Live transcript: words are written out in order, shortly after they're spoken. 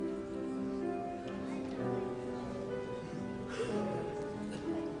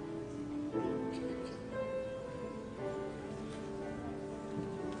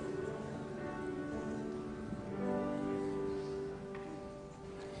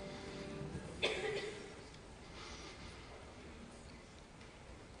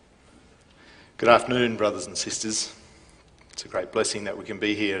Good afternoon, brothers and sisters. It's a great blessing that we can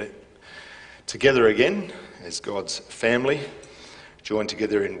be here together again as God's family, joined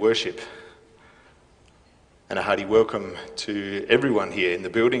together in worship. And a hearty welcome to everyone here in the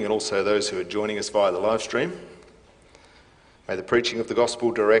building and also those who are joining us via the live stream. May the preaching of the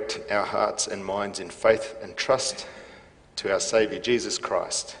gospel direct our hearts and minds in faith and trust to our Saviour Jesus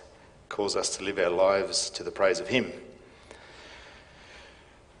Christ, cause us to live our lives to the praise of Him.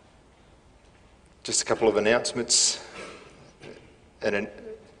 Just a couple of announcements. An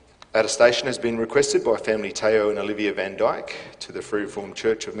attestation has been requested by family Teo and Olivia Van Dyke to the Free Reformed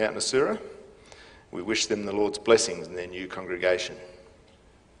Church of Mount Nasura. We wish them the Lord's blessings in their new congregation.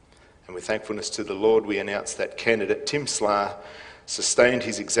 And with thankfulness to the Lord, we announce that candidate Tim Slar sustained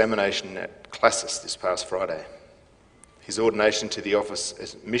his examination at Classis this past Friday. His ordination to the office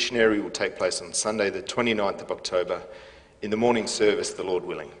as missionary will take place on Sunday the 29th of October in the morning service, the Lord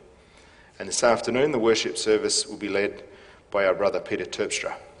willing. And this afternoon, the worship service will be led by our brother Peter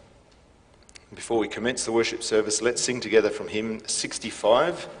Terpstra. Before we commence the worship service, let's sing together from hymn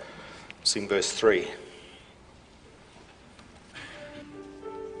 65, sing verse 3.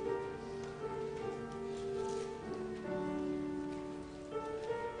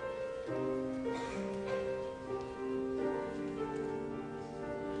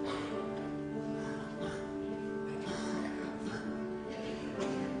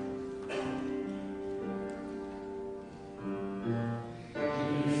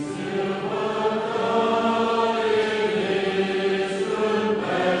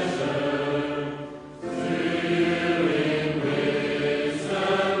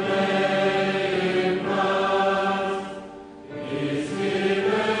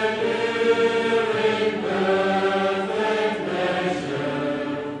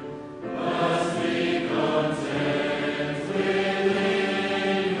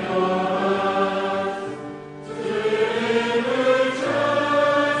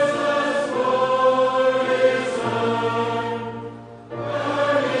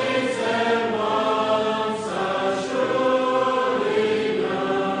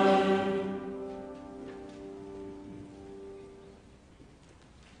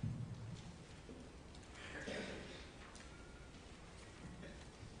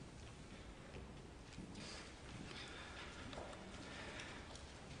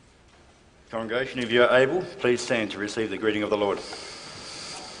 Congregation, if you are able, please stand to receive the greeting of the Lord.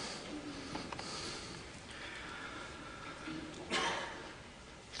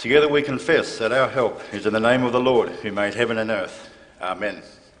 Together we confess that our help is in the name of the Lord, who made heaven and earth. Amen.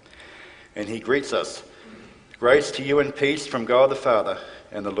 And he greets us. Grace to you and peace from God the Father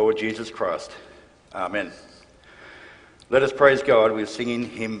and the Lord Jesus Christ. Amen. Let us praise God with singing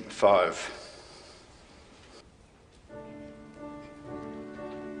hymn 5.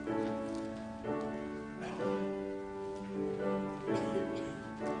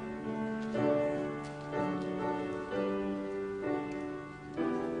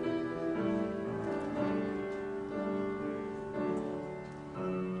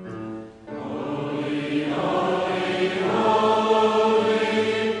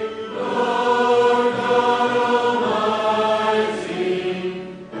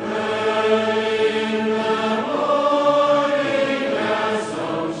 Almighty,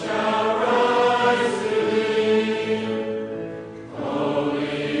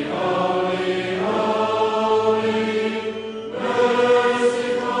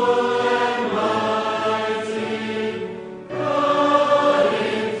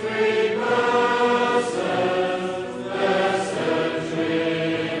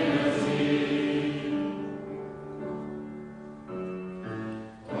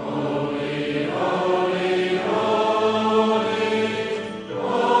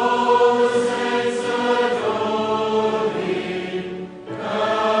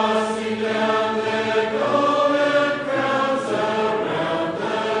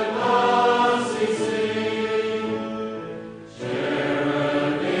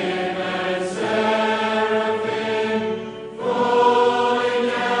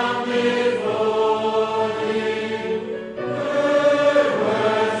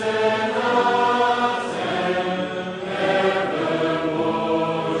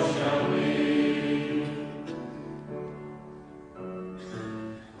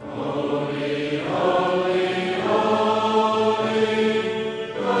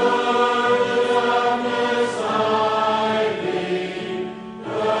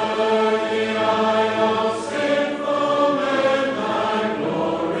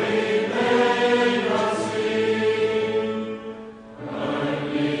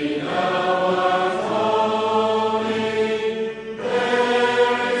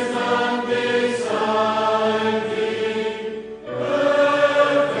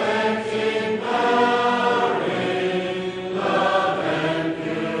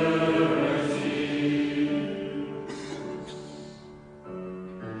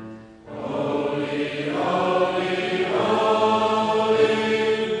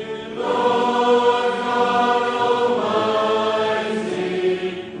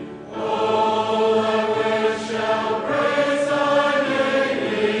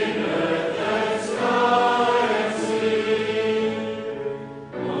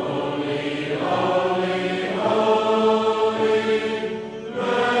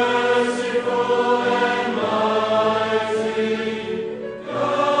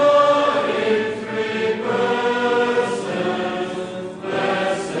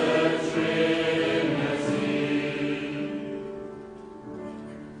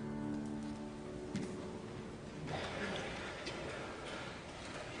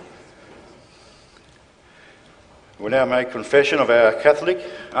 We'll now make confession of our Catholic,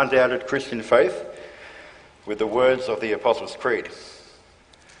 undoubted Christian faith with the words of the Apostles' Creed.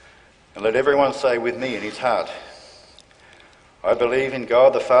 And let everyone say with me in his heart, I believe in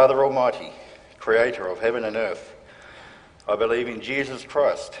God the Father Almighty, creator of heaven and earth. I believe in Jesus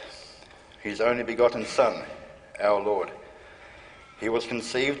Christ, his only begotten Son, our Lord. He was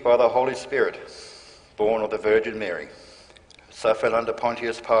conceived by the Holy Spirit, born of the Virgin Mary, suffered under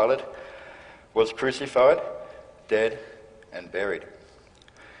Pontius Pilate, was crucified, dead, and buried.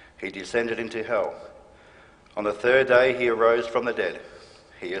 He descended into hell. On the third day he arose from the dead.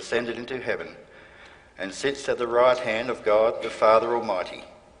 He ascended into heaven and sits at the right hand of God the Father Almighty.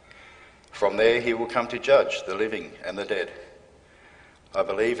 From there he will come to judge the living and the dead. I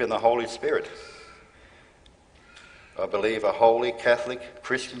believe in the Holy Spirit. I believe a holy Catholic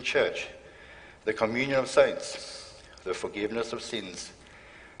Christian church, the communion of saints, the forgiveness of sins,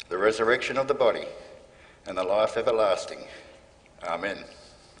 the resurrection of the body, and the life everlasting. Amen.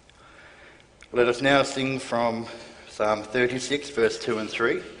 Let us now sing from Psalm 36, verse 2 and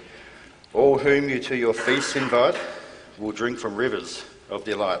 3. All whom you to your feasts invite will drink from rivers of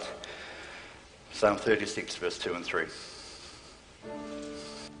delight. Psalm 36, verse 2 and 3.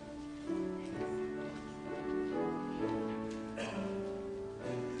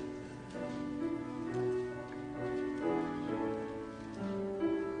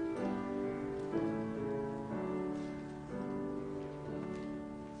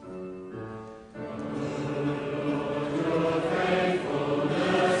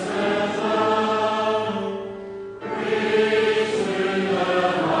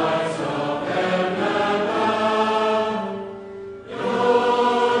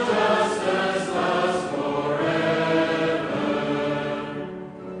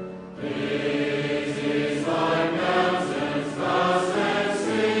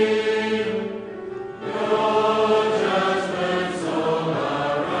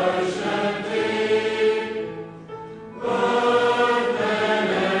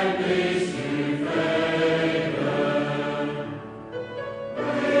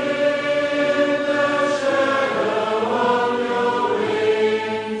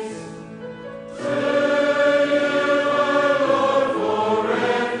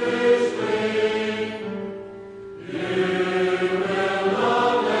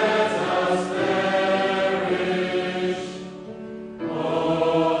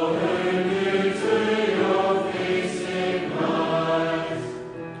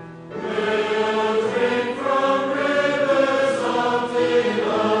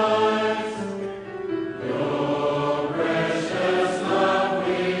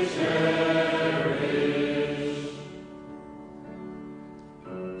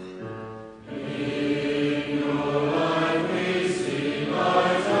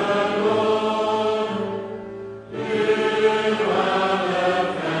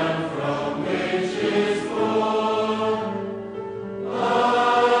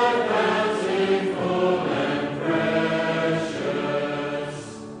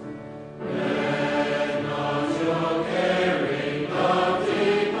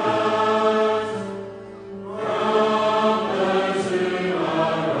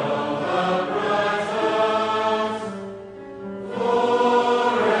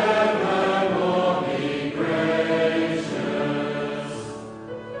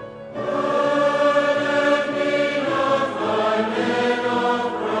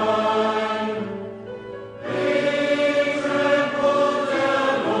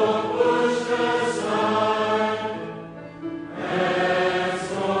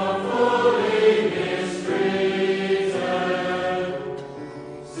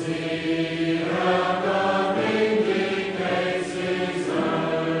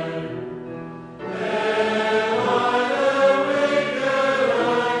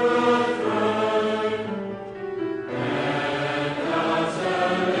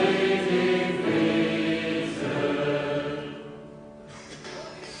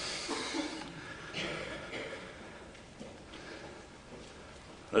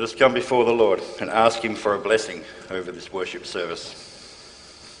 Let us come before the Lord and ask him for a blessing over this worship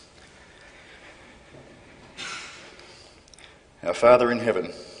service. Our Father in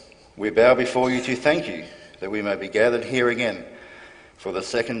heaven, we bow before you to thank you that we may be gathered here again for the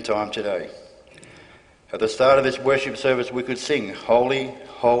second time today. At the start of this worship service we could sing, Holy,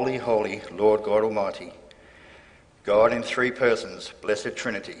 Holy, Holy, Lord God Almighty, God in three persons, blessed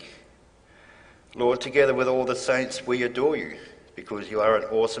Trinity. Lord, together with all the saints we adore you because you are an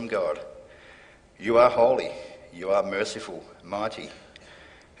awesome God. You are holy, you are merciful, mighty,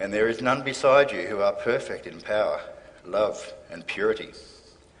 and there is none beside you who are perfect in power, love and purity.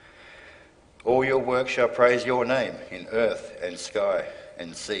 All your work shall praise your name in earth and sky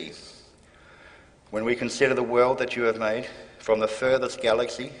and sea. When we consider the world that you have made, from the furthest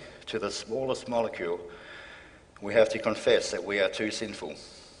galaxy to the smallest molecule, we have to confess that we are too sinful.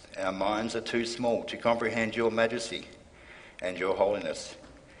 Our minds are too small to comprehend your majesty and your holiness.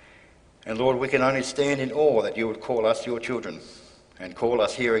 And Lord, we can only stand in awe that you would call us your children and call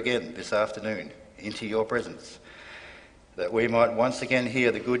us here again this afternoon into your presence, that we might once again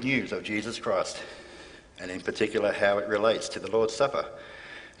hear the good news of Jesus Christ, and in particular how it relates to the Lord's Supper,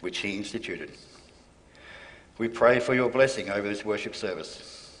 which he instituted. We pray for your blessing over this worship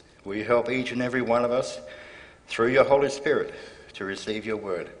service. Will you help each and every one of us, through your Holy Spirit, to receive your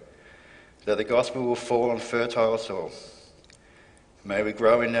word, that the gospel will fall on fertile soil. May we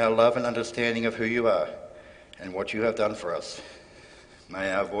grow in our love and understanding of who you are and what you have done for us.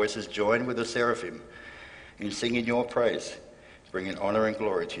 May our voices join with the seraphim in singing your praise, bringing honour and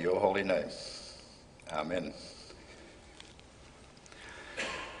glory to your holy name. Amen.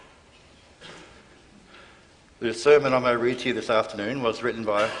 The sermon I'm going to read to you this afternoon was written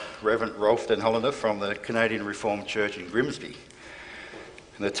by Reverend Hollander from the Canadian Reformed Church in Grimsby.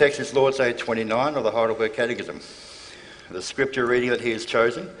 And the text is Lord's Day 29 of the Heidelberg Catechism. The scripture reading that he has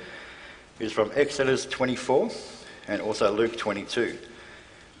chosen is from Exodus 24 and also Luke 22.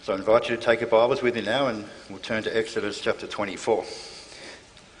 So I invite you to take your Bibles with you now, and we'll turn to Exodus chapter 24.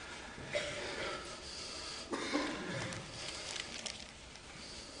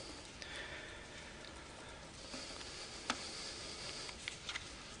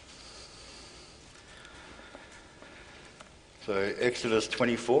 So Exodus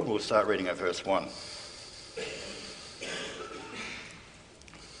 24, we'll start reading at verse 1.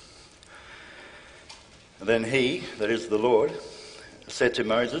 Then he, that is the Lord, said to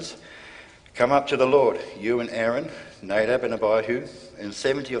Moses, "Come up to the Lord, you and Aaron, Nadab and Abihu, and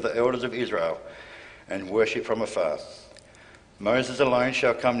 70 of the elders of Israel, and worship from afar. Moses alone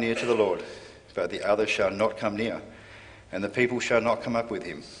shall come near to the Lord, but the others shall not come near, and the people shall not come up with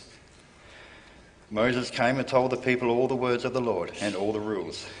him." Moses came and told the people all the words of the Lord and all the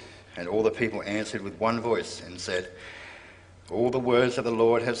rules, and all the people answered with one voice and said, "All the words that the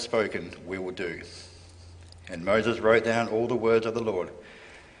Lord has spoken we will do." And Moses wrote down all the words of the Lord.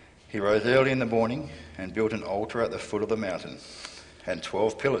 He rose early in the morning and built an altar at the foot of the mountain, and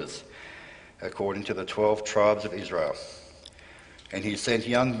 12 pillars, according to the 12 tribes of Israel. And he sent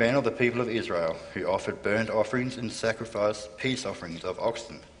young men of the people of Israel, who offered burnt offerings and sacrificed peace offerings of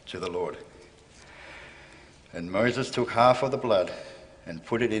oxen to the Lord. And Moses took half of the blood and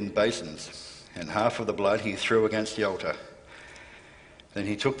put it in basins, and half of the blood he threw against the altar. Then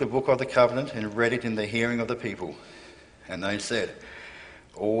he took the book of the covenant and read it in the hearing of the people. And they said,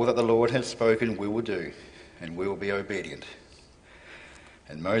 "All that the Lord has spoken we will do, and we will be obedient."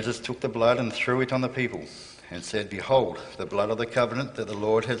 And Moses took the blood and threw it on the people, and said, "Behold, the blood of the covenant that the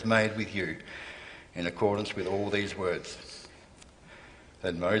Lord has made with you, in accordance with all these words."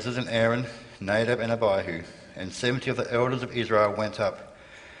 Then Moses and Aaron, Nadab and Abihu, and 70 of the elders of Israel went up,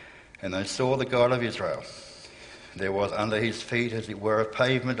 and they saw the God of Israel. There was under his feet as it were a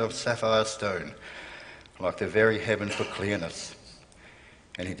pavement of sapphire stone, like the very heaven for clearness.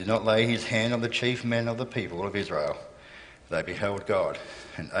 And he did not lay his hand on the chief men of the people of Israel. They beheld God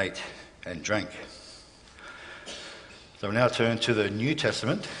and ate and drank. So we now turn to the New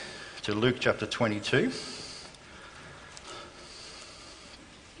Testament, to Luke chapter 22.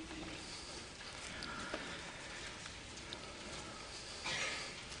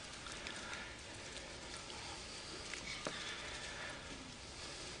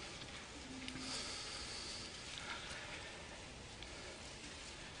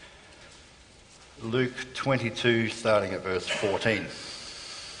 Luke 22, starting at verse 14.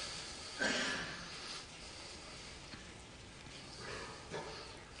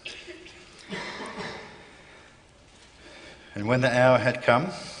 And when the hour had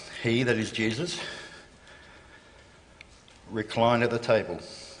come, he, that is Jesus, reclined at the table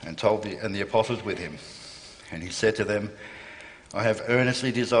and the apostles with him. And he said to them, "I have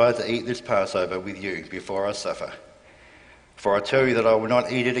earnestly desired to eat this Passover with you before I suffer. For I tell you that I will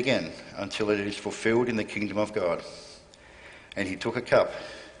not eat it again until it is fulfilled in the kingdom of God." And he took a cup,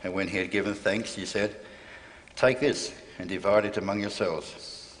 and when he had given thanks, he said, "Take this and divide it among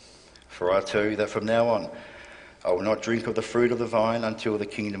yourselves. For I tell you that from now on I will not drink of the fruit of the vine until the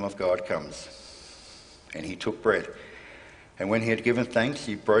kingdom of God comes." And he took bread, and when he had given thanks,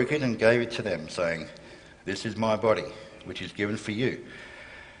 he broke it and gave it to them, saying, "This is my body, which is given for you.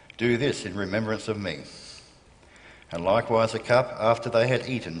 Do this in remembrance of me." And likewise a cup after they had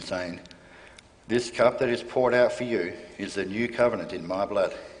eaten, saying, "This cup that is poured out for you is the new covenant in my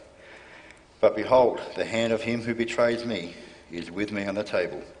blood. But behold, the hand of him who betrays me is with me on the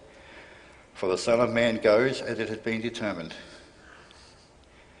table. For the Son of Man goes as it has been determined.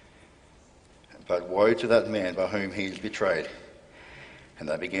 But woe to that man by whom he is betrayed. And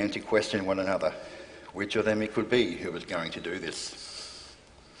they began to question one another, which of them it could be who was going to do this.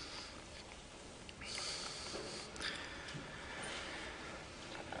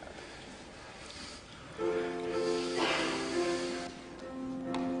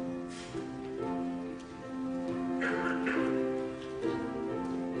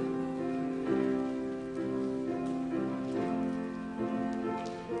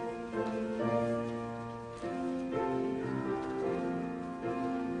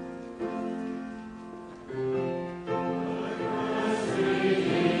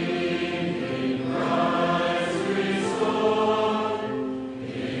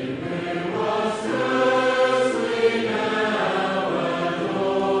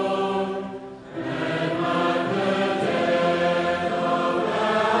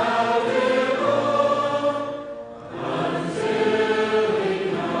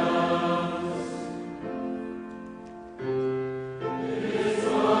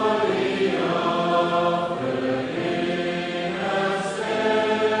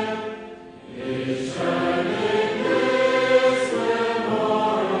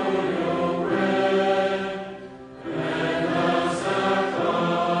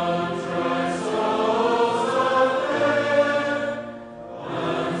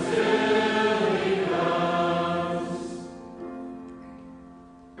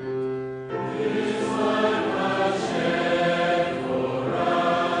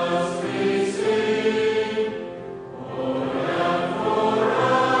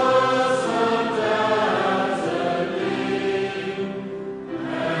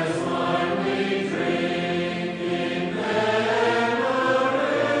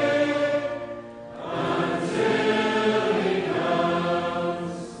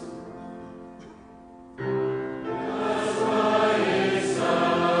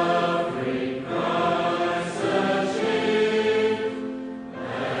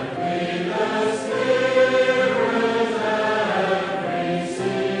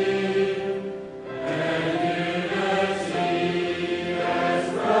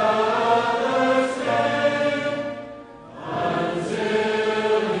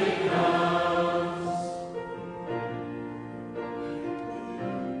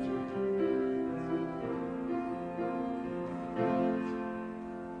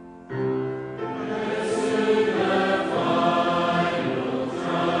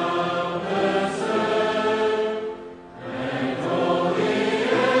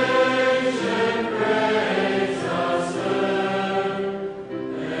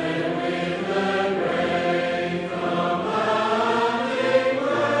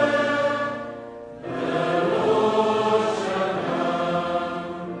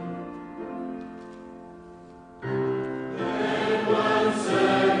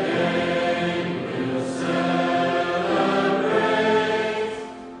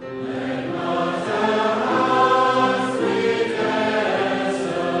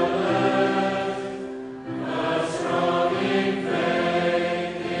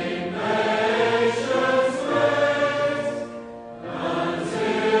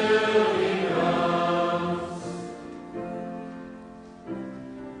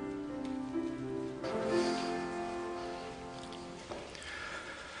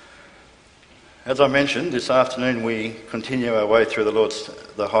 As I mentioned, this afternoon we continue our way through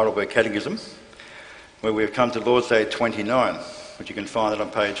the Heidelberg Catechism, where we've come to Lord's Day 29, which you can find it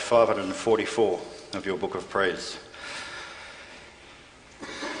on page 544 of your Book of Praise.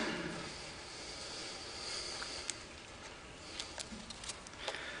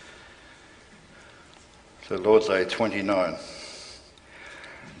 So Lord's Day 29.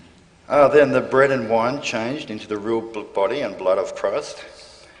 Are then the bread and wine changed into the real body and blood of Christ?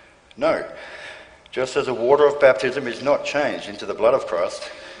 No. Just as the water of baptism is not changed into the blood of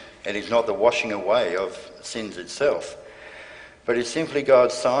Christ, and is not the washing away of sins itself, but is simply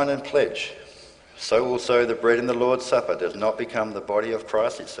God's sign and pledge, so also the bread in the Lord's Supper does not become the body of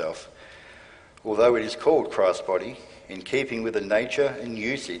Christ itself, although it is called Christ's body, in keeping with the nature and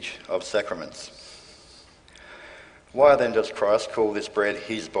usage of sacraments. Why then does Christ call this bread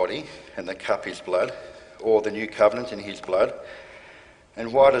his body and the cup his blood, or the new covenant in his blood?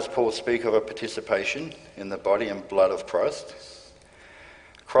 And why does Paul speak of a participation in the body and blood of Christ?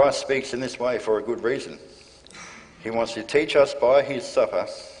 Christ speaks in this way for a good reason. He wants to teach us by his supper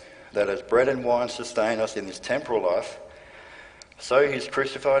that as bread and wine sustain us in this temporal life, so his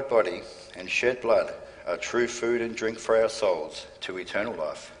crucified body and shed blood are true food and drink for our souls to eternal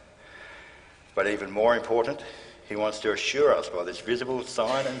life. But even more important, he wants to assure us by this visible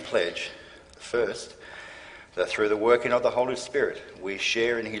sign and pledge, first, that through the working of the Holy Spirit, we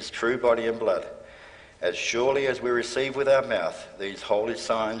share in his true body and blood, as surely as we receive with our mouth these holy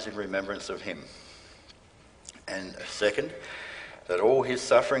signs in remembrance of him. And second, that all his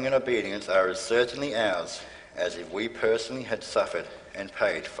suffering and obedience are as certainly ours as if we personally had suffered and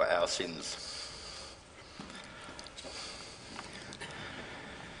paid for our sins.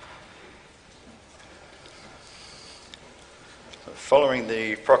 Following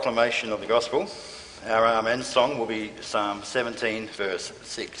the proclamation of the gospel, our Amen song will be Psalm 17, verse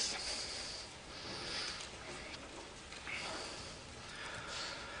 6.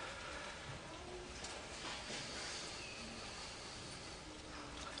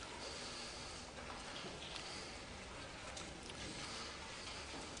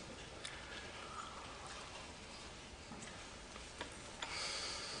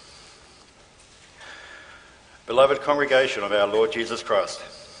 Beloved congregation of our Lord Jesus Christ,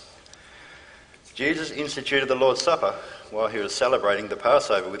 Jesus instituted the Lord's Supper while he was celebrating the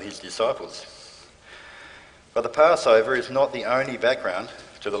Passover with his disciples. But the Passover is not the only background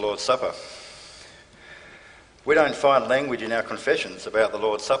to the Lord's Supper. We don't find language in our confessions about the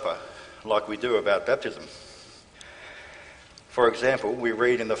Lord's Supper like we do about baptism. For example, we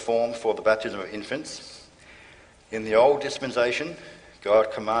read in the form for the baptism of infants, in the old dispensation,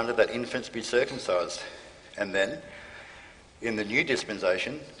 God commanded that infants be circumcised. And then, in the new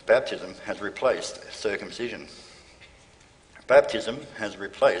dispensation, baptism has replaced circumcision. Baptism has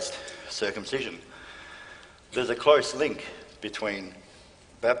replaced circumcision. There's a close link between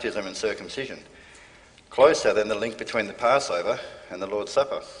baptism and circumcision, closer than the link between the Passover and the Lord's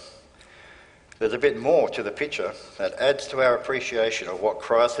Supper. There's a bit more to the picture that adds to our appreciation of what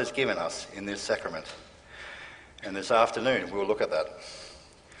Christ has given us in this sacrament. And this afternoon, we'll look at that.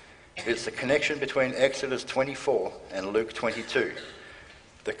 It's the connection between Exodus 24 and Luke 22,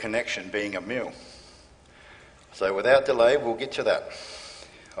 the connection being a meal. So without delay, we'll get to that.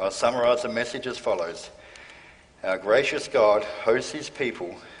 I'll summarise the message as follows. Our gracious God hosts his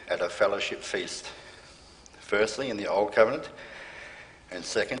people at a fellowship feast. Firstly, in the Old Covenant, and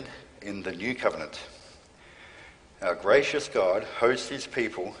second, in the New Covenant. Our gracious God hosts his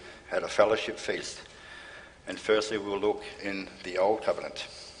people at a fellowship feast. And firstly, we'll look in the Old Covenant.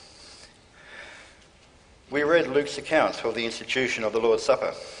 We read Luke's account of the institution of the Lord's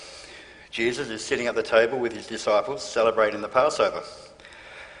Supper. Jesus is sitting at the table with his disciples celebrating the Passover.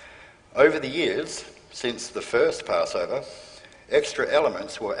 Over the years, since the first Passover, extra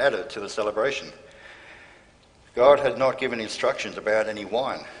elements were added to the celebration. God had not given instructions about any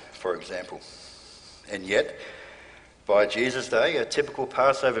wine, for example. And yet, by Jesus' day, a typical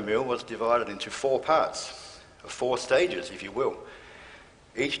Passover meal was divided into 4 parts, 4 stages, if you will,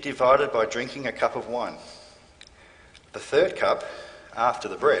 each divided by drinking a cup of wine. The third cup, after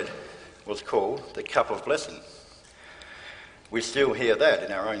the bread, was called the cup of blessing. We still hear that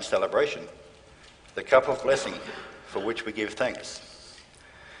in our own celebration. The cup of blessing for which we give thanks.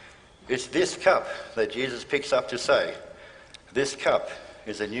 It's this cup that Jesus picks up to say, this cup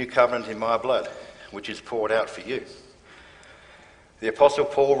is a new covenant in my blood, which is poured out for you. The Apostle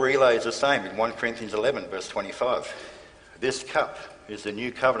Paul relays the same in 1 Corinthians 11, verse 25. This cup is the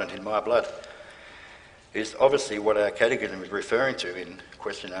new covenant in my blood. Is obviously what our catechism is referring to in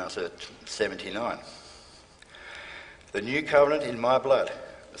question answer 79. The new covenant in my blood,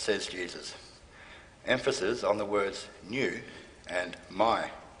 says Jesus. Emphasis on the words new and my.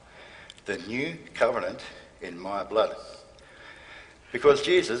 The new covenant in my blood. Because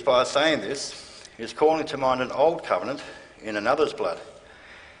Jesus, by saying this, is calling to mind an old covenant in another's blood.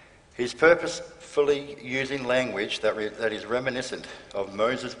 He's purposefully using language that is reminiscent of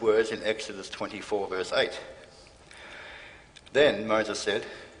Moses' words in Exodus 24, verse 8. Then Moses said,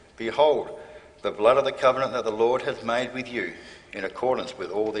 "Behold, the blood of the covenant that the Lord has made with you in accordance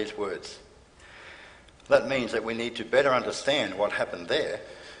with all these words." That means that we need to better understand what happened there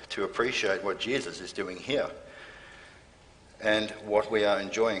to appreciate what Jesus is doing here and what we are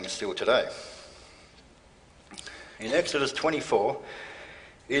enjoying still today. In Exodus 24,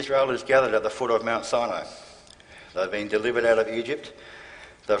 Israel is gathered at the foot of Mount Sinai. They've been delivered out of Egypt,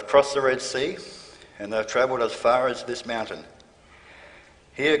 they've crossed the Red Sea, and they've travelled as far as this mountain.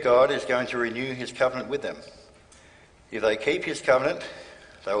 Here God is going to renew his covenant with them. If they keep his covenant,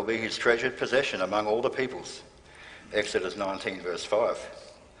 they will be his treasured possession among all the peoples. Exodus 19, verse 5.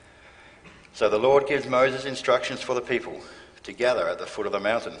 So the Lord gives Moses instructions for the people to gather at the foot of the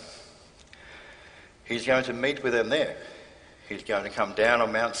mountain. He's going to meet with them there. He's going to come down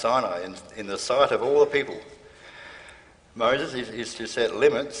on Mount Sinai in the sight of all the people. Moses is to set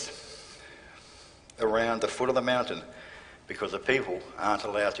limits around the foot of the mountain because the people aren't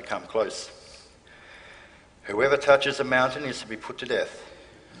allowed to come close. Whoever touches the mountain is to be put to death.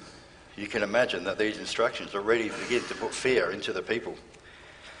 You can imagine that these instructions already begin to put fear into the people.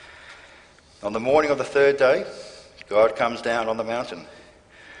 On the morning of the third day, God comes down on the mountain.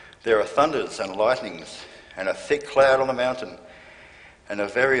 There are thunders and lightnings and a thick cloud on the mountain and a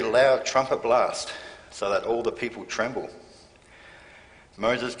very loud trumpet blast, so that all the people tremble.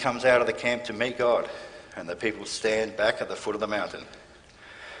 Moses comes out of the camp to meet God, and the people stand back at the foot of the mountain.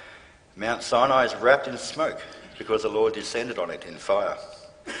 Mount Sinai is wrapped in smoke because the Lord descended on it in fire.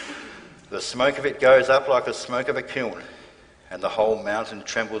 The smoke of it goes up like the smoke of a kiln, and the whole mountain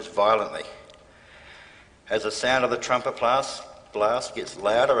trembles violently. As the sound of the trumpet blast gets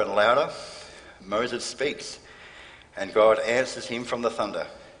louder and louder, Moses speaks, and God answers him from the thunder.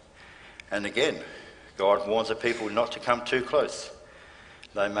 And again, God warns the people not to come too close.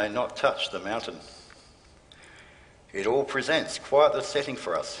 They may not touch the mountain. It all presents quite the setting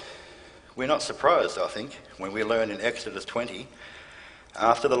for us. We're not surprised, I think, when we learn in Exodus 20,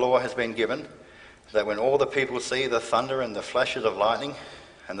 after the law has been given, that when all the people see the thunder and the flashes of lightning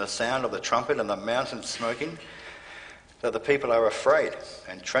and the sound of the trumpet and the mountain smoking, that the people are afraid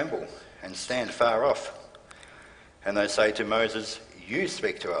and tremble and stand far off. And they say to Moses, "You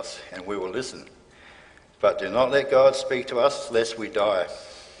speak to us, and we will listen. But do not let God speak to us, lest we die."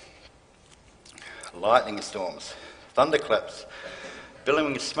 Lightning storms, thunderclaps,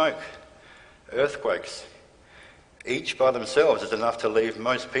 billowing smoke, earthquakes, each by themselves is enough to leave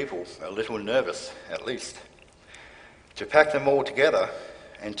most people a little nervous, at least. To pack them all together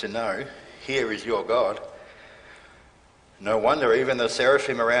and to know, here is your God. No wonder even the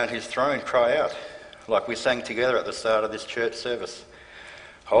seraphim around his throne cry out, like we sang together at the start of this church service.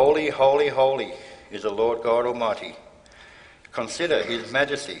 "Holy, holy, holy is the Lord God Almighty. Consider his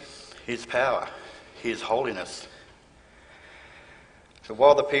majesty, his power, his holiness." So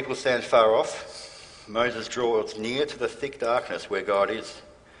while the people stand far off, Moses draws near to the thick darkness where God is,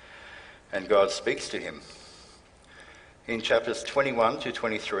 and God speaks to him. In chapters 21 to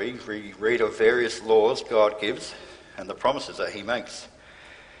 23, we read of various laws God gives and the promises that he makes.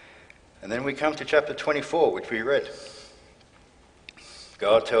 And then we come to chapter 24, which we read.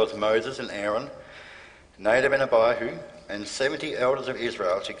 God tells Moses and Aaron, Nadab and Abihu, and 70 elders of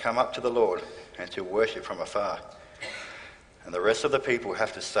Israel to come up to the Lord and to worship from afar. And the rest of the people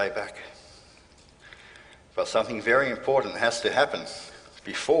have to stay back. But something very important has to happen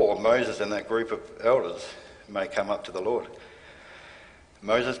before Moses and that group of elders may come up to the Lord.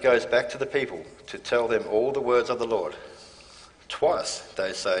 Moses goes back to the people to tell them all the words of the Lord. Twice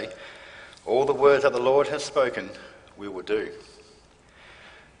they say, "All the words that the Lord has spoken, we will do."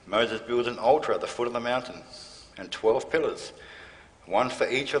 Moses builds an altar at the foot of the mountain and 12 pillars, one for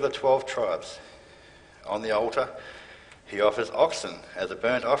each of the 12 tribes. On the altar, he offers oxen as a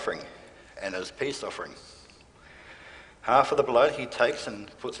burnt offering and as peace offering. Half of the blood he takes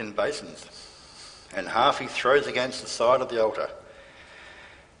and puts in basins, and half he throws against the side of the altar.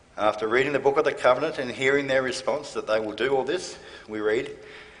 After reading the book of the covenant and hearing their response that they will do all this, we read,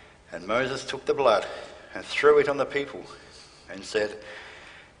 "And Moses took the blood and threw it on the people and said,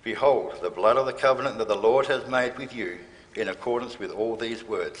 'Behold, the blood of the covenant that the Lord has made with you in accordance with all these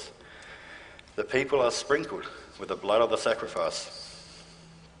words.' The people are sprinkled with the blood of the sacrifice."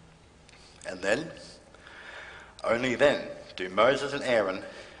 And then, only then, do Moses and Aaron,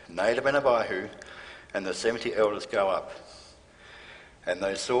 Nadab and Abihu, and the 70 elders go up. "And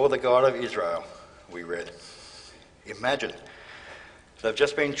they saw the God of Israel," we read. Imagine, they've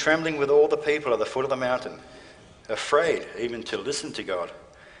just been trembling with all the people at the foot of the mountain, afraid even to listen to God.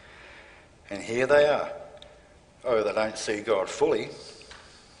 And here they are. Oh, they don't see God fully.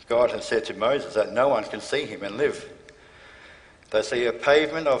 God has said to Moses that no one can see him and live. They see a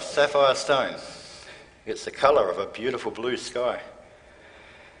pavement of sapphire stone. It's the colour of a beautiful blue sky.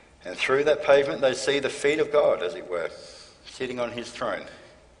 And through that pavement they see the feet of God, as it were, sitting on his throne.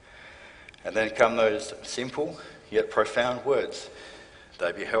 And then come those simple yet profound words.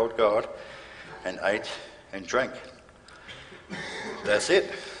 They beheld God and ate and drank. That's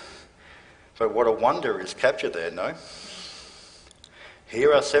it. But what a wonder is captured there, no?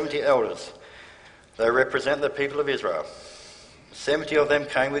 Here are 70 elders. They represent the people of Israel. 70 of them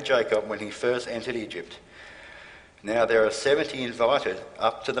came with Jacob when he first entered Egypt. Now there are 70 invited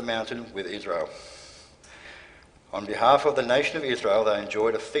up to the mountain with Israel. On behalf of the nation of Israel, they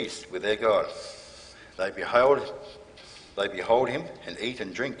enjoyed a feast with their God. They behold him and eat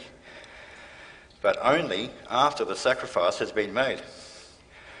and drink, but only after the sacrifice has been made.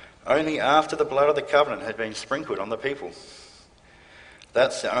 Only after the blood of the covenant has been sprinkled on the people.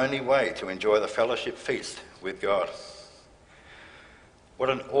 That's the only way to enjoy the fellowship feast with God. What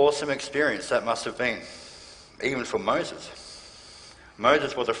an awesome experience that must have been, even for Moses.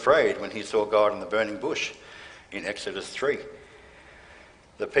 Moses was afraid when he saw God in the burning bush in Exodus 3.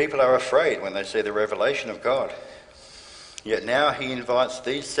 The people are afraid when they see the revelation of God. Yet now he invites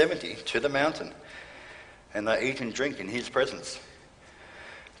these 70 to the mountain, and they eat and drink in his presence.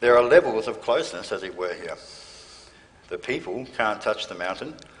 There are levels of closeness, as it were, here. The people can't touch the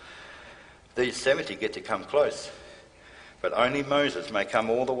mountain. These 70 get to come close, but only Moses may come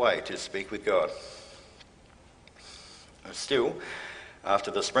all the way to speak with God. Still,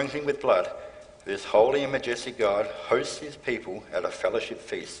 after the sprinkling with blood, this holy and majestic God hosts his people at a fellowship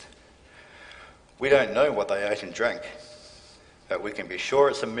feast. We don't know what they ate and drank, but we can be sure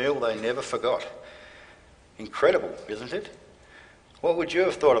it's a meal they never forgot. Incredible, isn't it? What would you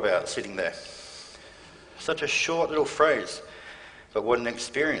have thought about sitting there? Such a short little phrase, but what an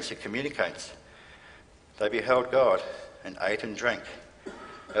experience it communicates. They beheld God and ate and drank.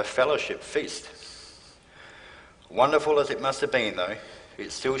 A fellowship feast. Wonderful as it must have been, though,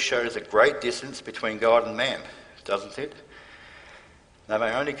 it still shows a great distance between God and man, doesn't it? They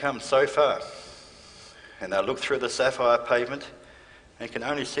may only come so far, and they look through the sapphire pavement and can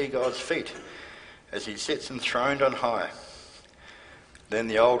only see God's feet as he sits enthroned on high. Then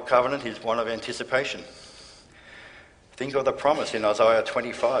the old covenant is one of anticipation. Think of the promise in Isaiah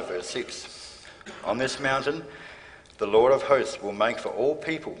 25, verse 6. On this mountain, the Lord of hosts will make for all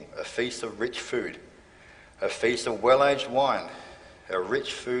people a feast of rich food, a feast of well-aged wine, a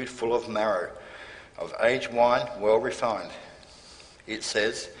rich food full of marrow, of aged wine well refined. It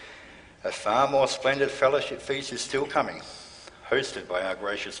says, a far more splendid fellowship feast is still coming, hosted by our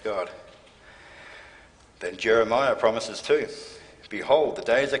gracious God. Then Jeremiah promises too, behold, the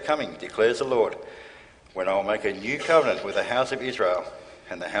days are coming, declares the Lord, when I will make a new covenant with the house of Israel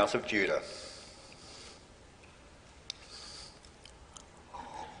and the house of Judah.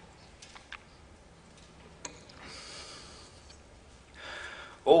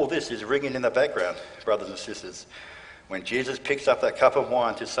 All this is ringing in the background, brothers and sisters, when Jesus picks up that cup of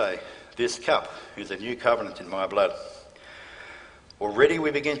wine to say, this cup is a new covenant in my blood. Already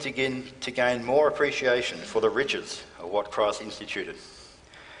we begin to gain more appreciation for the riches of what Christ instituted.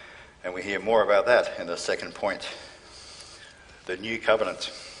 And we hear more about that in the second point, the new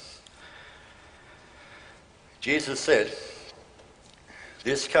covenant. Jesus said,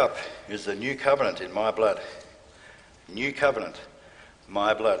 this cup is the new covenant in my blood. New covenant,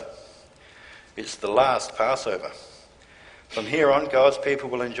 my blood. It's the last Passover. From here on, God's people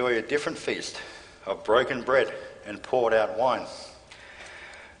will enjoy a different feast of broken bread and poured out wine.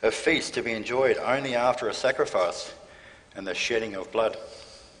 A feast to be enjoyed only after a sacrifice and the shedding of blood.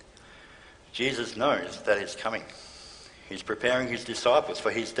 Jesus knows that it's coming. He's preparing his disciples for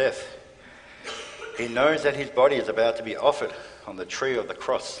his death. He knows that his body is about to be offered on the tree of the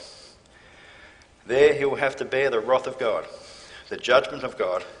cross. There he will have to bear the wrath of God, the judgment of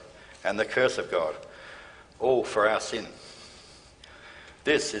God, and the curse of God, all for our sin.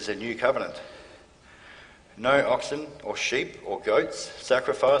 This is a new covenant. No oxen or sheep or goats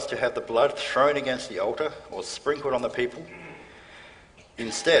sacrificed to have the blood thrown against the altar or sprinkled on the people.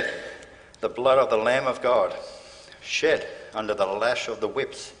 Instead, the blood of the Lamb of God, shed under the lash of the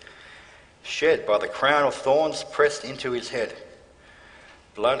whips, shed by the crown of thorns pressed into his head,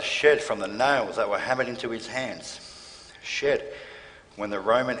 blood shed from the nails that were hammered into his hands, shed when the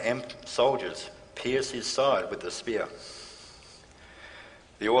Roman soldiers pierced his side with the spear.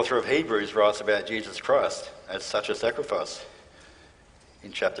 The author of Hebrews writes about Jesus Christ as such a sacrifice.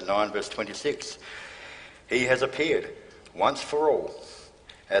 In chapter 9, verse 26, he has appeared once for all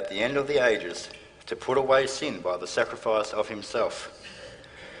at the end of the ages to put away sin by the sacrifice of himself.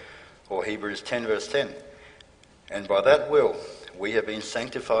 Or Hebrews 10, verse 10, and by that will we have been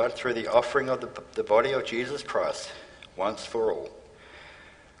sanctified through the offering of the body of Jesus Christ once for all.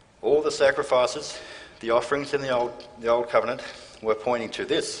 All the sacrifices, the offerings in the old covenant, were pointing to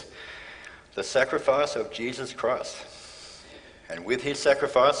this, the sacrifice of Jesus Christ. And with his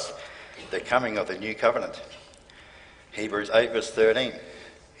sacrifice, the coming of the new covenant. Hebrews 8 verse 13,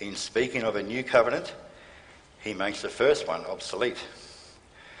 in speaking of a new covenant, he makes the first one obsolete.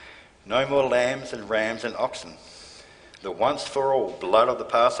 No more lambs and rams and oxen. The once for all blood of the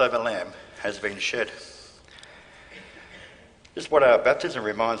Passover lamb has been shed. This is what our baptism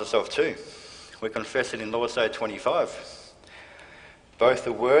reminds us of too. We confess it in Lord's Day 25. Both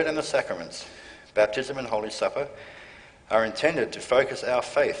the word and the sacraments, baptism and Holy Supper, are intended to focus our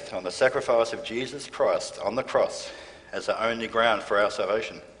faith on the sacrifice of Jesus Christ on the cross as the only ground for our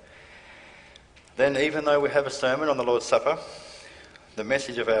salvation. Then, even though we have a sermon on the Lord's Supper, the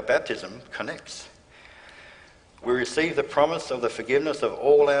message of our baptism connects. We receive the promise of the forgiveness of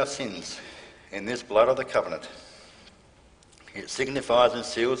all our sins in this blood of the covenant. It signifies and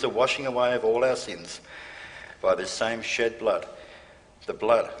seals the washing away of all our sins by this same shed blood, the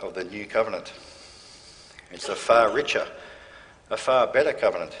blood of the new covenant. It's a far richer, a far better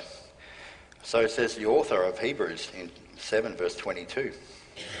covenant. So says the author of Hebrews in 7 verse 22.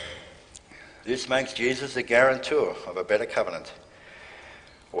 This makes Jesus the guarantor of a better covenant.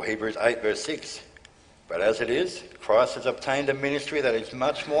 Or Hebrews 8 verse 6. But as it is, Christ has obtained a ministry that is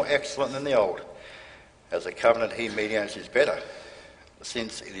much more excellent than the old, as the covenant he mediates is better,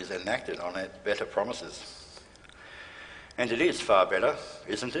 since it is enacted on better promises. And it is far better,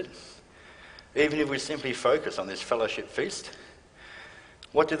 isn't it? Even if we simply focus on this fellowship feast.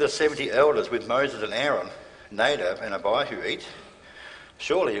 What did the 70 elders with Moses and Aaron, Nadab and Abihu eat?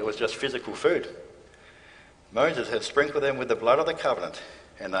 Surely it was just physical food. Moses had sprinkled them with the blood of the covenant,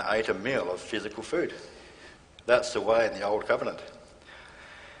 and they ate a meal of physical food. That's the way in the old covenant.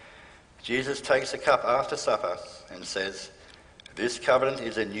 Jesus takes a cup after supper and says, "This covenant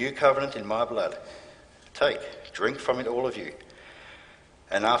is a new covenant in my blood. Take, drink from it, all of you."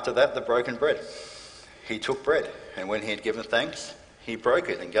 And after that, the broken bread. He took bread, and when he had given thanks, he broke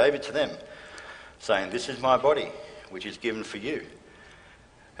it and gave it to them, saying, "This is my body, which is given for you."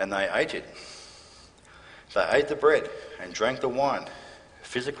 And they ate it. They ate the bread and drank the wine,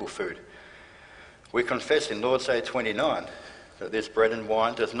 physical food. We confess in Lord's Day 29 that this bread and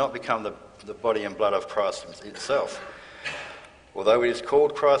wine does not become the body and blood of Christ itself, although it is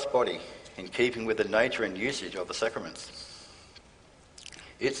called Christ's body in keeping with the nature and usage of the sacraments.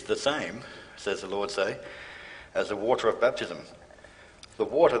 It's the same, says the Lord's Day, as the water of baptism. The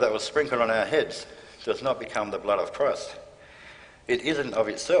water that was sprinkled on our heads does not become the blood of Christ. It isn't of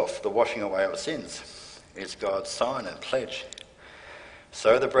itself the washing away of sins. It's God's sign and pledge.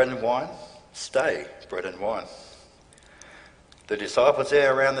 So the bread and wine stay bread and wine. The disciples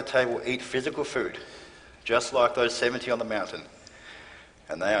there around the table eat physical food, just like those 70 on the mountain,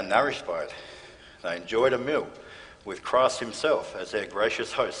 and they are nourished by it. They enjoyed a meal with Christ himself as their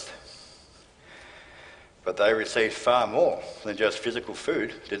gracious host. But they received far more than just physical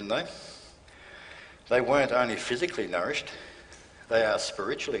food, didn't they? They weren't only physically nourished, they are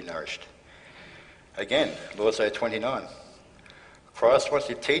spiritually nourished. Again, Lord's Day 29. Christ wants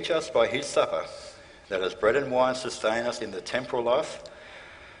to teach us by his supper that as bread and wine sustain us in the temporal life,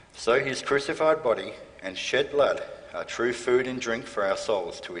 so his crucified body and shed blood are true food and drink for our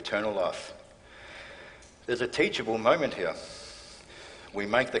souls to eternal life. There's a teachable moment here. We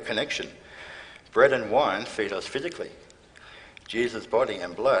make the connection. Bread and wine feed us physically. Jesus' body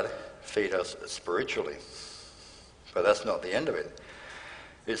and blood feed us spiritually. But that's not the end of it.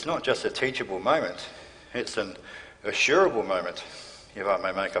 It's not just a teachable moment. It's an assurable moment, if I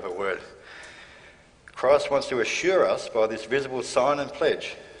may make up a word. Christ wants to assure us by this visible sign and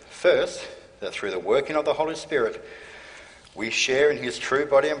pledge, first, that through the working of the Holy Spirit, we share in his true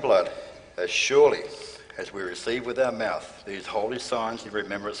body and blood as surely as we receive with our mouth these holy signs in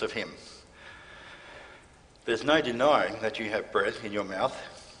remembrance of him. There's no denying that you have bread in your mouth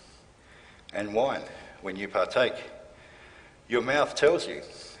and wine when you partake. Your mouth tells you,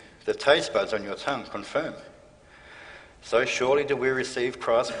 the taste buds on your tongue confirm. So surely do we receive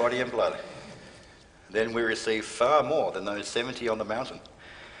Christ's body and blood. Then we receive far more than those 70 on the mountain.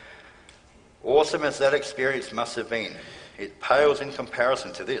 Awesome as that experience must have been, it pales in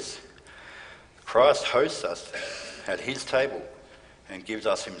comparison to this. Christ hosts us at his table and gives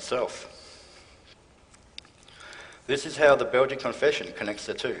us himself. This is how the Belgian Confession connects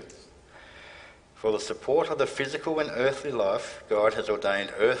the two. For the support of the physical and earthly life, God has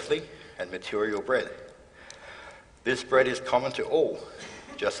ordained earthly and material bread. This bread is common to all,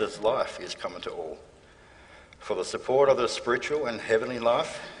 just as life is common to all. For the support of the spiritual and heavenly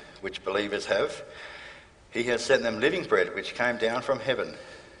life, which believers have, he has sent them living bread which came down from heaven,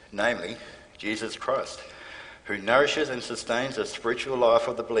 namely Jesus Christ, who nourishes and sustains the spiritual life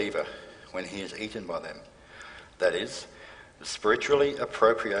of the believer when he is eaten by them. That is, spiritually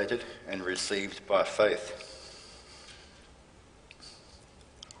appropriated and received by faith.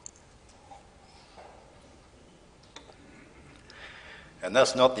 And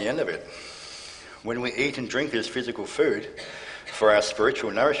that's not the end of it. When we eat and drink this physical food for our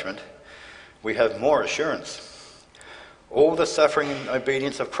spiritual nourishment, we have more assurance. All the suffering and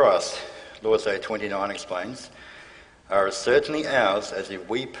obedience of Christ, Lord's Day 29 explains, are as certainly ours as if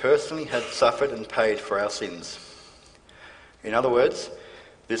we personally had suffered and paid for our sins. In other words,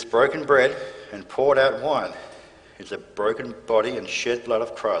 this broken bread and poured out wine is the broken body and shed blood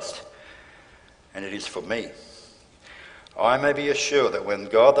of Christ, and it is for me. I may be assured that when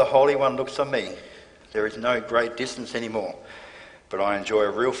God the Holy One looks on me, there is no great distance anymore, but I enjoy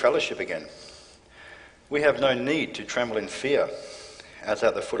a real fellowship again. We have no need to tremble in fear, as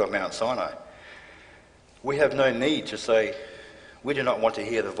at the foot of Mount Sinai. We have no need to say, we do not want to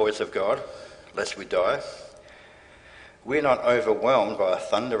hear the voice of God, lest we die. We are not overwhelmed by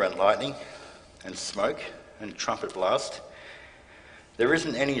thunder and lightning and smoke and trumpet blast. There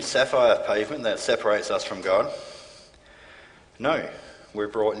isn't any sapphire pavement that separates us from God. No, we're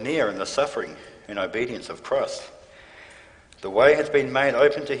brought near in the suffering and obedience of Christ. The way has been made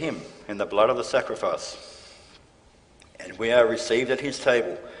open to him in the blood of the sacrifice. And we are received at his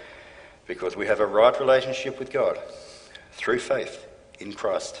table because we have a right relationship with God through faith in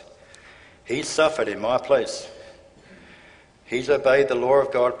Christ. He's suffered in my place. He's obeyed the law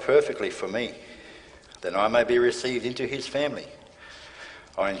of God perfectly for me, that I may be received into his family.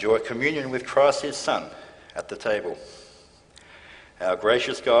 I enjoy communion with Christ his Son at the table. Our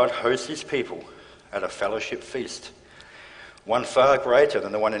gracious God hosts his people at a fellowship feast, one far greater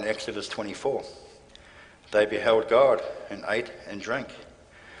than the one in Exodus 24. They beheld God and ate and drank,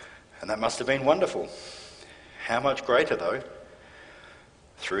 and that must have been wonderful. How much greater, though?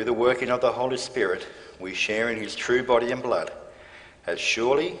 Through the working of the Holy Spirit, we share in his true body and blood, as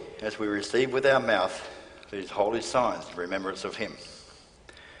surely as we receive with our mouth these holy signs in remembrance of him.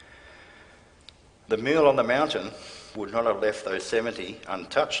 The meal on the mountain would not have left those 70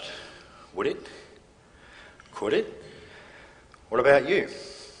 untouched, would it? Could it? What about you?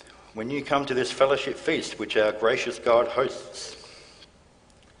 When you come to this fellowship feast which our gracious God hosts,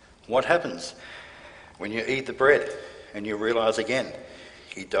 what happens when you eat the bread and you realise again,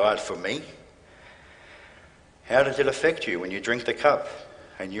 he died for me? How does it affect you when you drink the cup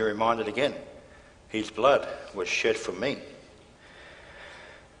and you're reminded again, his blood was shed for me?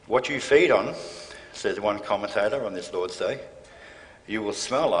 What you feed on, says one commentator on this Lord's Day, you will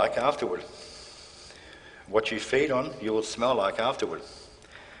smell like afterward. What you feed on, you will smell like afterward.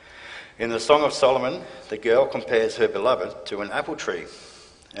 In the Song of Solomon, the girl compares her beloved to an apple tree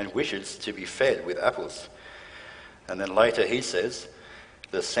and wishes to be fed with apples. And then later he says,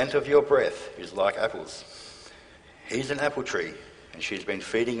 the scent of your breath is like apples. He's an apple tree and she's been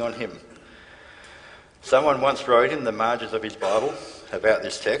feeding on him. Someone once wrote in the margins of his Bible about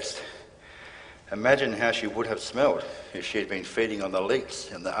this text, imagine how she would have smelled if she had been feeding on the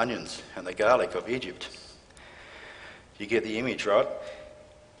leeks and the onions and the garlic of Egypt. You get the image, right?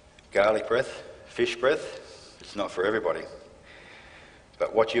 Garlic breath, fish breath, it's not for everybody.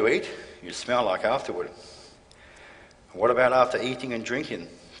 But what you eat, you smell like afterward. What about after eating and drinking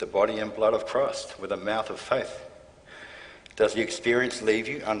the body and blood of Christ with a mouth of faith? Does the experience leave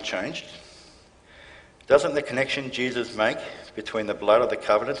you unchanged? Doesn't the connection Jesus make between the blood of the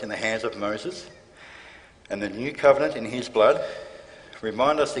covenant in the hands of Moses and the new covenant in his blood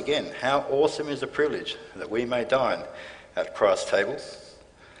remind us again how awesome is the privilege that we may dine at Christ's table?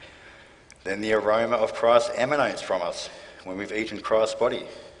 Then the aroma of Christ emanates from us when we've eaten Christ's body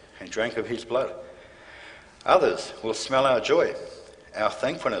and drank of his blood. Others will smell our joy, our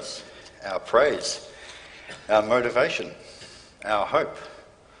thankfulness, our praise, our motivation, our hope.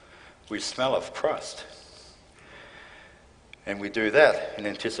 We smell of Christ. And we do that in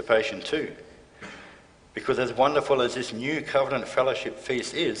anticipation too. Because as wonderful as this new covenant fellowship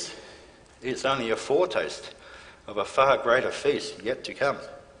feast is, it's only a foretaste of a far greater feast yet to come.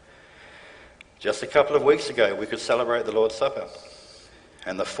 Just a couple of weeks ago, we could celebrate the Lord's Supper.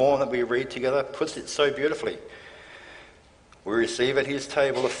 And the form that we read together puts it so beautifully. We receive at his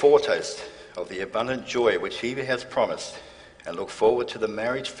table a foretaste of the abundant joy which he has promised and look forward to the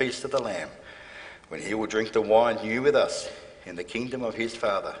marriage feast of the Lamb when he will drink the wine new with us in the kingdom of his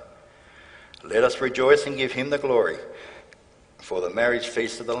Father. Let us rejoice and give him the glory, for the marriage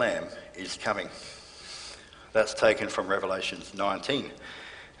feast of the Lamb is coming. That's taken from Revelation 19,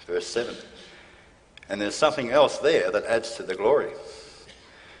 verse 7. And there's something else there that adds to the glory.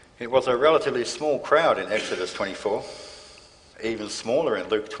 It was a relatively small crowd in Exodus 24, even smaller in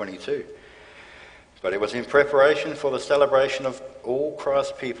Luke 22. But it was in preparation for the celebration of all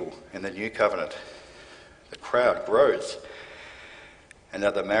Christ's people in the new covenant. The crowd grows. And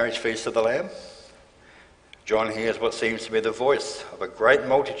at the marriage feast of the Lamb, John hears what seems to be the voice of a great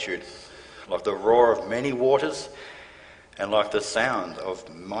multitude, like the roar of many waters and like the sound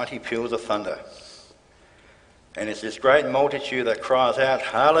of mighty peals of thunder. And it's this great multitude that cries out,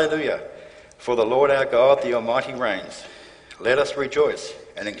 Hallelujah, for the Lord our God, the Almighty reigns. Let us rejoice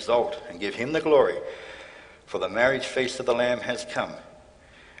and exult and give him the glory, for the marriage feast of the Lamb has come,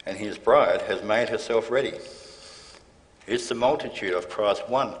 and his bride has made herself ready. It's the multitude of Christ's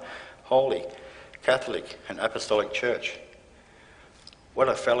one holy, Catholic and Apostolic Church. What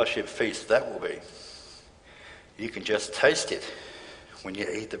a fellowship feast that will be. You can just taste it when you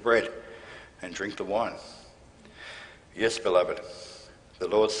eat the bread and drink the wine. Yes, beloved, the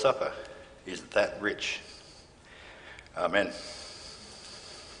Lord's Supper is that rich. Amen.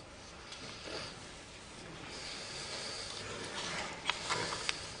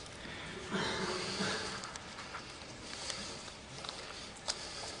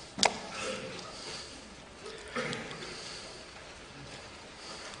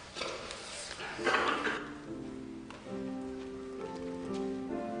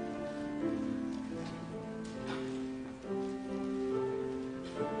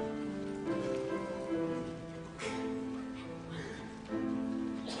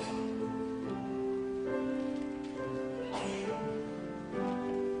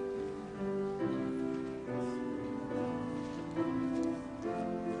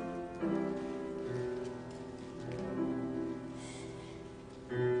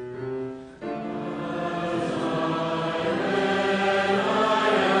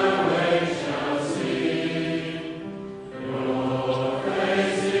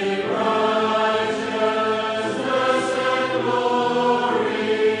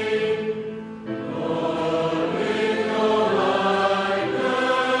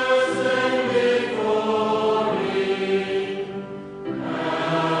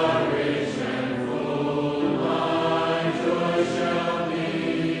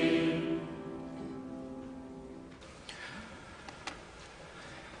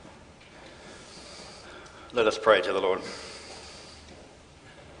 Let us pray to the Lord.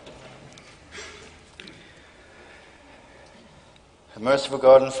 Merciful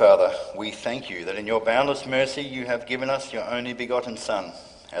God and Father, we thank you that in your boundless mercy you have given us your only begotten Son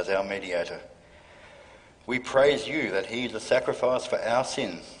as our mediator. We praise you that he is a sacrifice for our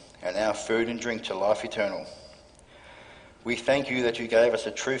sin and our food and drink to life eternal. We thank you that you gave us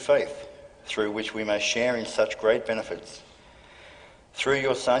a true faith through which we may share in such great benefits. Through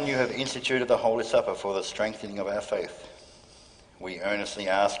your Son, you have instituted the Holy Supper for the strengthening of our faith. We earnestly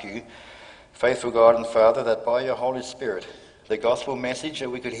ask you, faithful God and Father, that by your Holy Spirit, the gospel message that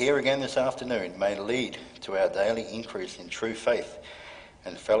we could hear again this afternoon may lead to our daily increase in true faith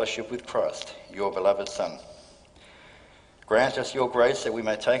and fellowship with Christ, your beloved Son. Grant us your grace that we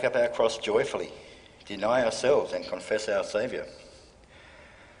may take up our cross joyfully, deny ourselves and confess our Saviour.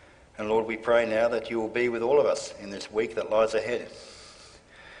 And Lord, we pray now that you will be with all of us in this week that lies ahead.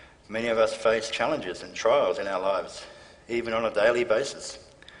 Many of us face challenges and trials in our lives, even on a daily basis.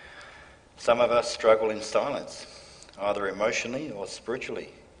 Some of us struggle in silence, either emotionally or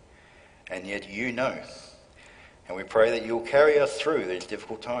spiritually, and yet you know. And we pray that you will carry us through these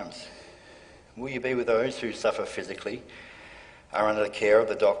difficult times. Will you be with those who suffer physically, are under the care of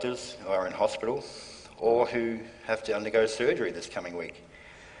the doctors, or are in hospital, or who have to undergo surgery this coming week?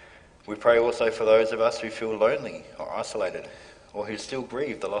 We pray also for those of us who feel lonely or isolated, or who still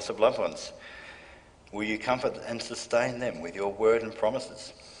grieve the loss of loved ones. Will you comfort and sustain them with your word and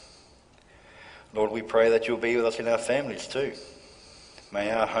promises? Lord, we pray that you'll be with us in our families too.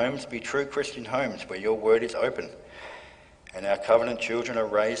 May our homes be true Christian homes where your word is open and our covenant children are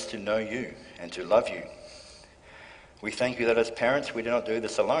raised to know you and to love you. We thank you that as parents we do not do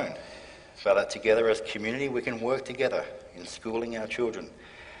this alone, but that together as community we can work together in schooling our children,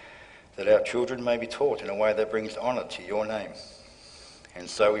 that our children may be taught in a way that brings honour to your name. And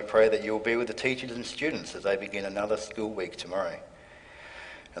so we pray that you will be with the teachers and students as they begin another school week tomorrow.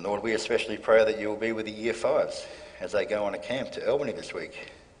 And Lord, we especially pray that you will be with the Year 5s as they go on a camp to Albany this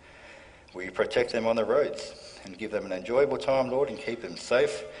week. Will you protect them on the roads and give them an enjoyable time, Lord, and keep them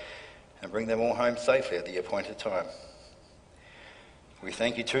safe and bring them all home safely at the appointed time. We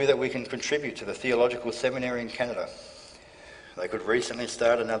thank you too that we can contribute to the Theological Seminary in Canada. They could recently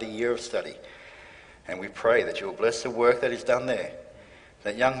start another year of study, and we pray that you will bless the work that is done there,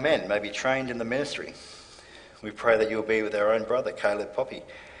 that young men may be trained in the ministry. We pray that you will be with our own brother, Caleb Poppy,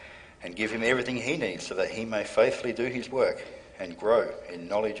 and give him everything he needs so that he may faithfully do his work and grow in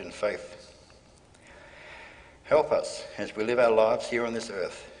knowledge and faith. Help us as we live our lives here on this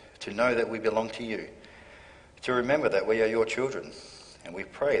earth to know that we belong to you, to remember that we are your children, and we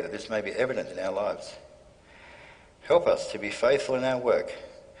pray that this may be evident in our lives. Help us to be faithful in our work,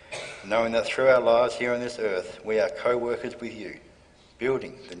 knowing that through our lives here on this earth we are co-workers with you,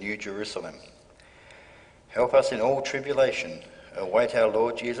 building the new Jerusalem. Help us in all tribulation await our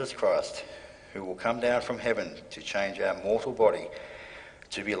Lord Jesus Christ, who will come down from heaven to change our mortal body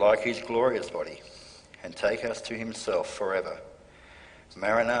to be like his glorious body and take us to himself forever.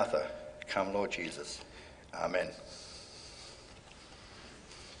 Maranatha, come Lord Jesus. Amen.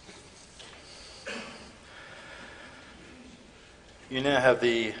 You now have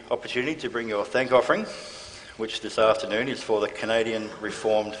the opportunity to bring your thank offering, which this afternoon is for the Canadian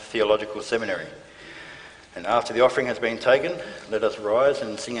Reformed Theological Seminary. And after the offering has been taken, let us rise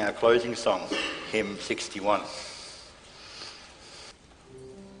and sing our closing song, hymn 61.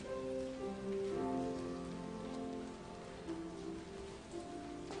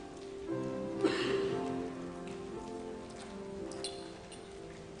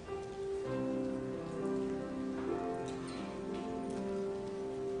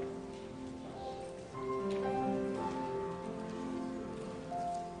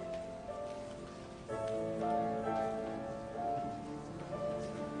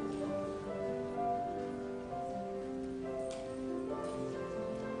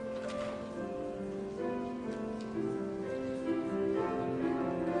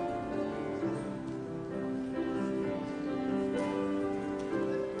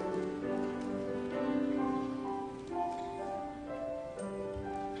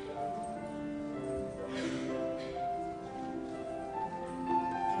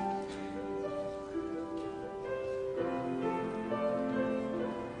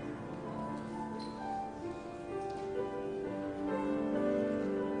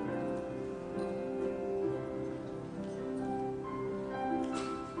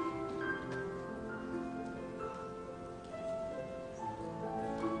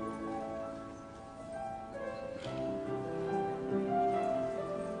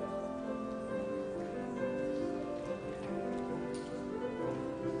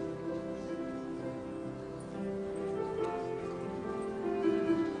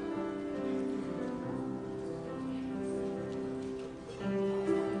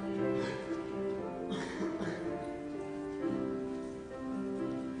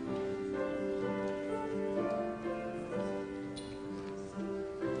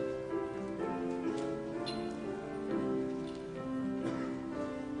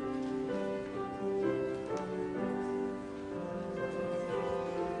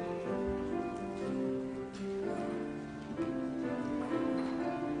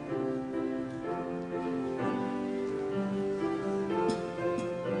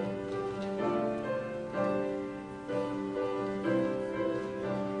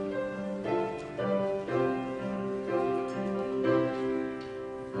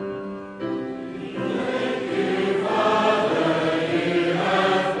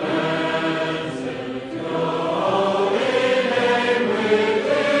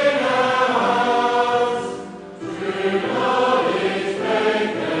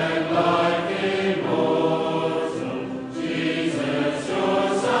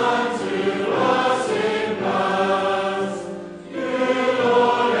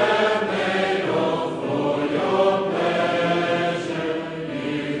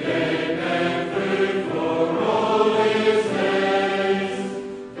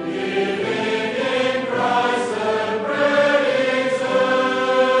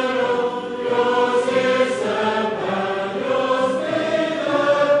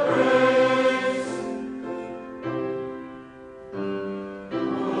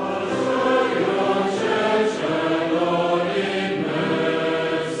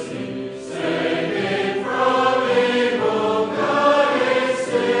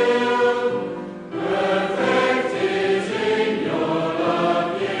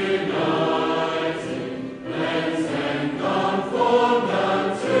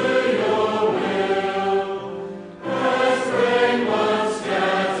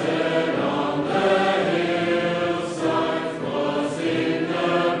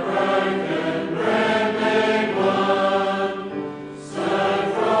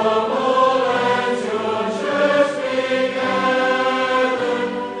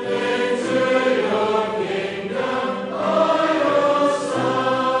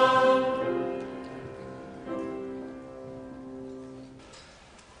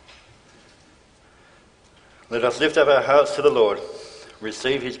 Let us lift up our hearts to the Lord,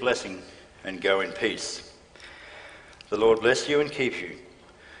 receive his blessing, and go in peace. The Lord bless you and keep you.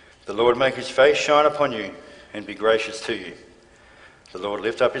 The Lord make his face shine upon you and be gracious to you. The Lord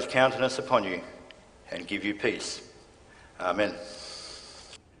lift up his countenance upon you and give you peace. Amen.